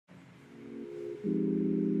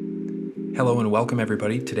Hello and welcome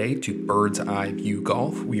everybody today to Bird's Eye View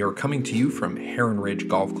Golf. We are coming to you from Heron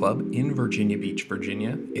Golf Club in Virginia Beach,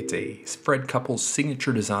 Virginia. It's a Fred Couples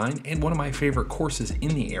signature design and one of my favorite courses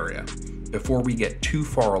in the area. Before we get too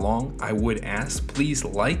far along, I would ask please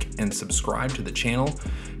like and subscribe to the channel.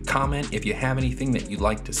 Comment if you have anything that you'd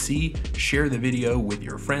like to see. Share the video with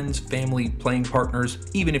your friends, family, playing partners,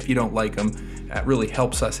 even if you don't like them. It really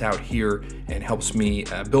helps us out here and helps me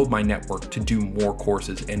build my network to do more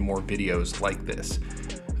courses and more videos like this.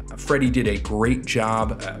 Freddie did a great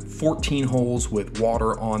job, 14 holes with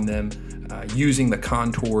water on them, using the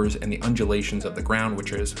contours and the undulations of the ground,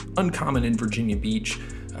 which is uncommon in Virginia Beach,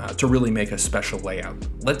 to really make a special layout.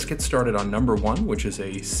 Let's get started on number one, which is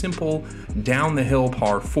a simple down the hill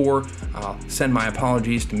par 4. Send my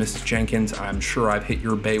apologies to Mrs. Jenkins. I'm sure I've hit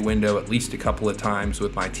your bay window at least a couple of times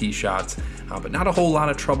with my tee shots, but not a whole lot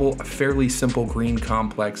of trouble. A fairly simple green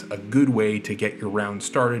complex, a good way to get your round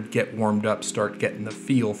started, get warmed up, start getting the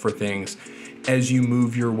feel for things as you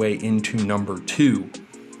move your way into number two.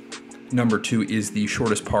 Number two is the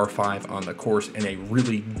shortest par 5 on the course and a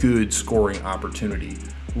really good scoring opportunity.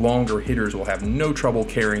 Longer hitters will have no trouble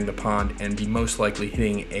carrying the pond and be most likely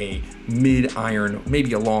hitting a mid-iron,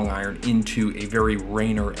 maybe a long iron, into a very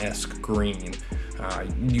Rainer-esque green.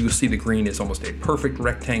 You'll see the green is almost a perfect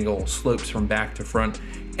rectangle, slopes from back to front,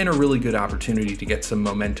 and a really good opportunity to get some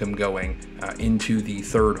momentum going into the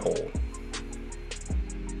third hole.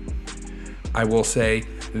 I will say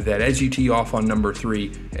that as you tee off on number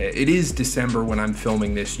 3, it is December when I'm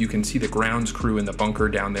filming this. You can see the grounds crew in the bunker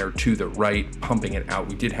down there to the right pumping it out.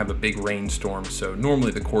 We did have a big rainstorm, so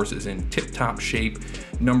normally the course is in tip-top shape.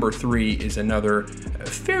 Number 3 is another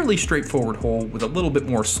fairly straightforward hole with a little bit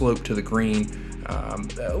more slope to the green,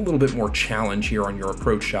 a little bit more challenge here on your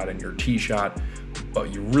approach shot and your tee shot,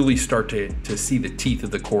 but you really start to see the teeth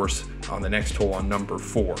of the course on the next hole on number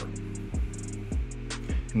 4.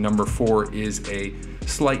 Number 4 is a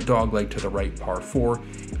slight dogleg to the right par 4.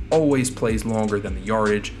 Always plays longer than the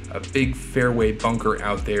yardage. A big fairway bunker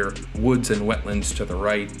out there, woods and wetlands to the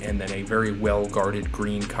right, and then a very well guarded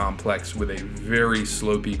green complex with a very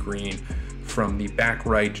slopey green from the back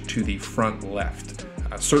right to the front left.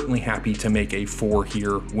 Certainly happy to make a 4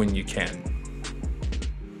 here when you can.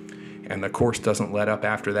 And the course doesn't let up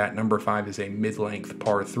after that. Number 5 is a mid-length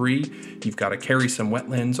par 3. You've got to carry some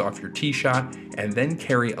wetlands off your tee shot and then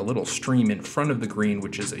carry a little stream in front of the green,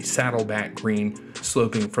 which is a saddleback green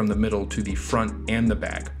sloping from the middle to the front and the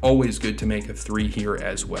back. Always good to make a 3 here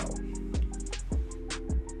as well.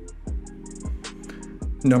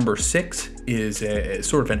 Number 6 is a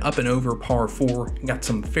sort of an up and over par 4. Got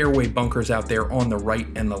some fairway bunkers out there on the right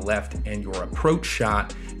and the left, and your approach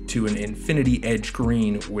shot to an infinity edge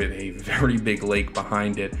green with a very big lake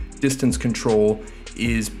behind it. Distance control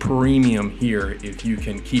is premium here. If you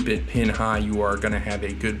can keep it pin high, you are going to have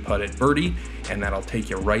a good putt at birdie, and that'll take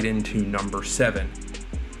you right into number 7.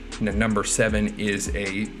 Now, number 7 is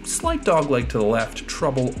a slight dogleg to the left,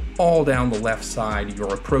 trouble all down the left side.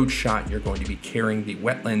 Your approach shot, you're going to be carrying the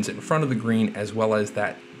wetlands in front of the green as well as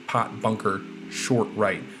that pot bunker short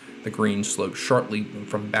right. The green slopes sharply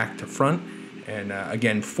from back to front, and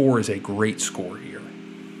again, 4 is a great score here.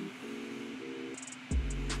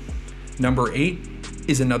 Number 8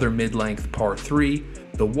 is another mid-length par 3.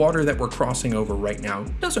 The water that we're crossing over right now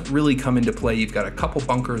doesn't really come into play. You've got a couple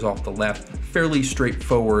bunkers off the left, fairly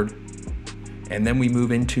straightforward. And then we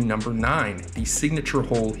move into number 9, the signature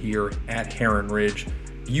hole here at Heron Ridge.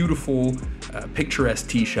 Beautiful, picturesque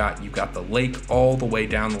tee shot. You've got the lake all the way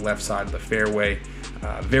down the left side of the fairway.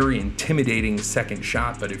 Very intimidating second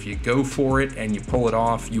shot, but if you go for it and you pull it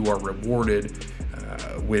off, you are rewarded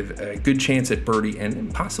with a good chance at birdie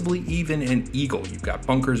and possibly even an eagle. You've got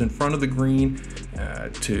bunkers in front of the green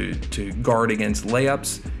to guard against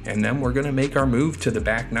layups, and then we're going to make our move to the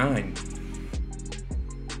back 9.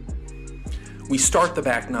 We start the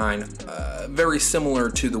back 9 very similar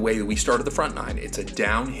to the way that we started the front 9. It's a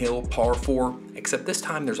downhill par 4, except this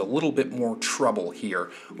time there's a little bit more trouble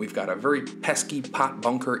here. We've got a very pesky pot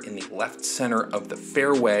bunker in the left center of the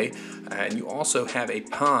fairway, and you also have a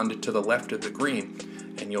pond to the left of the green.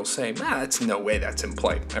 And you'll say, that's no way that's in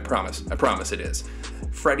play. I promise it is.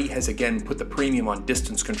 Freddie has again put the premium on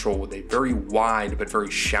distance control with a very wide but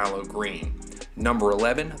very shallow green. Number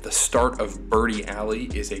 11, the start of Birdie Alley,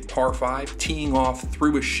 is a par 5, teeing off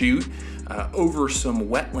through a chute over some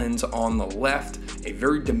wetlands on the left, a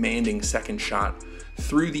very demanding second shot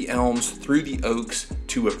through the elms, through the oaks,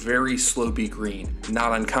 to a very slopey green.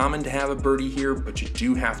 Not uncommon to have a birdie here, but you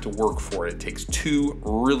do have to work for it. It takes 2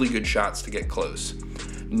 really good shots to get close.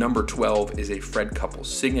 Number 12 is a Fred Couples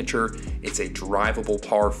signature. It's a drivable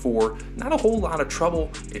par 4. Not a whole lot of trouble.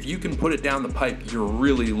 If you can put it down the pipe, you're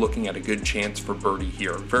really looking at a good chance for birdie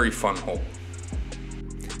here. Very fun hole.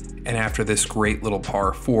 And after this great little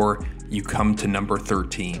par 4, you come to number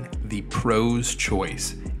 13, the Pro's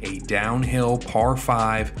Choice. A downhill par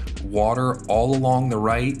 5, water all along the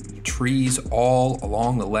right, trees all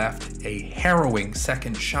along the left, a harrowing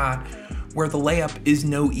second shot where the layup is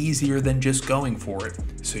no easier than just going for it.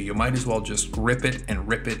 So you might as well just grip it and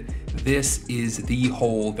rip it. This is the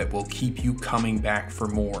hole that will keep you coming back for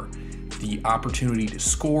more. The opportunity to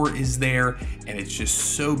score is there, and it's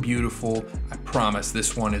just so beautiful. I promise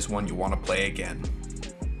this one is one you want to play again.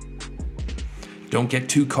 Don't get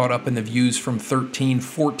too caught up in the views from 13.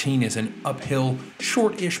 14 is an uphill,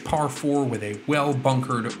 short-ish par 4 with a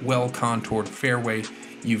well-bunkered, well-contoured fairway.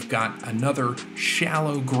 You've got another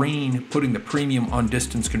shallow green, putting the premium on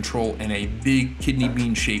distance control, and a big kidney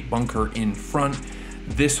bean-shaped bunker in front.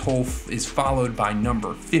 This hole is followed by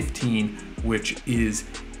number 15, which is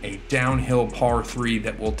a downhill par 3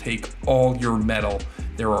 that will take all your metal.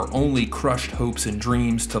 There are only crushed hopes and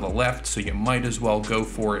dreams to the left, so you might as well go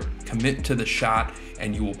for it. Commit to the shot,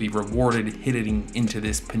 and you will be rewarded hitting into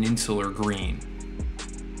this peninsular green.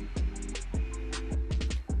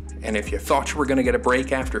 And if you thought you were going to get a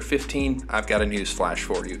break after 15, I've got a news flash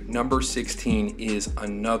for you. Number 16 is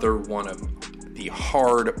another one of the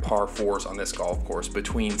hard par 4s on this golf course.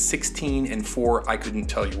 Between 16 and 4, I couldn't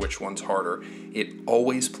tell you which one's harder. It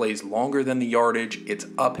always plays longer than the yardage. It's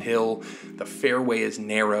uphill. The fairway is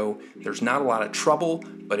narrow. There's not a lot of trouble,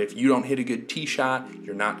 but if you don't hit a good tee shot,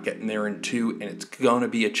 you're not getting there in 2, and it's going to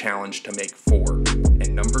be a challenge to make 4.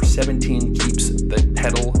 And number 17 keeps the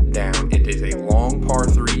pedal down. It is a long par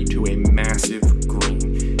 3 to a massive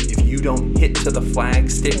green. If you don't hit to the flag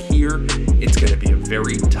stick here, it's going to be a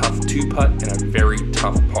very tough 2-putt and a very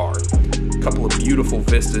tough par. A couple of beautiful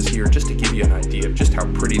vistas here just to give you an idea of just how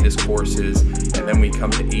pretty this course is. And then we come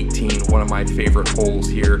to 18, one of my favorite holes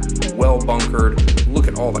here. Well bunkered. Look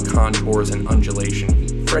at all the contours and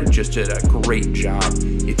undulation. Fred just did a great job.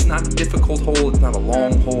 It's not a difficult hole, it's not a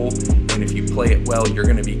long hole, and if you play it well, you're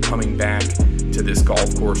going to be coming back to this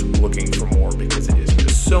golf course looking for more, because it is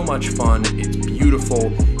just so much fun, it's beautiful,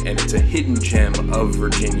 and it's a hidden gem of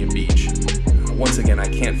Virginia Beach. Once again, I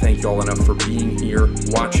can't thank you all enough for being here,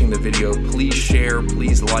 watching the video. Please share,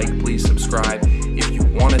 please like, please subscribe. If you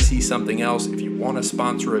want to see something else, if you want to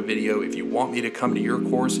sponsor a video, if you want me to come to your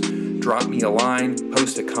course, drop me a line,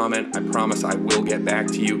 post a comment. I promise I will get back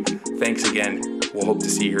to you. Thanks again. We'll hope to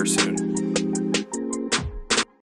see you here soon.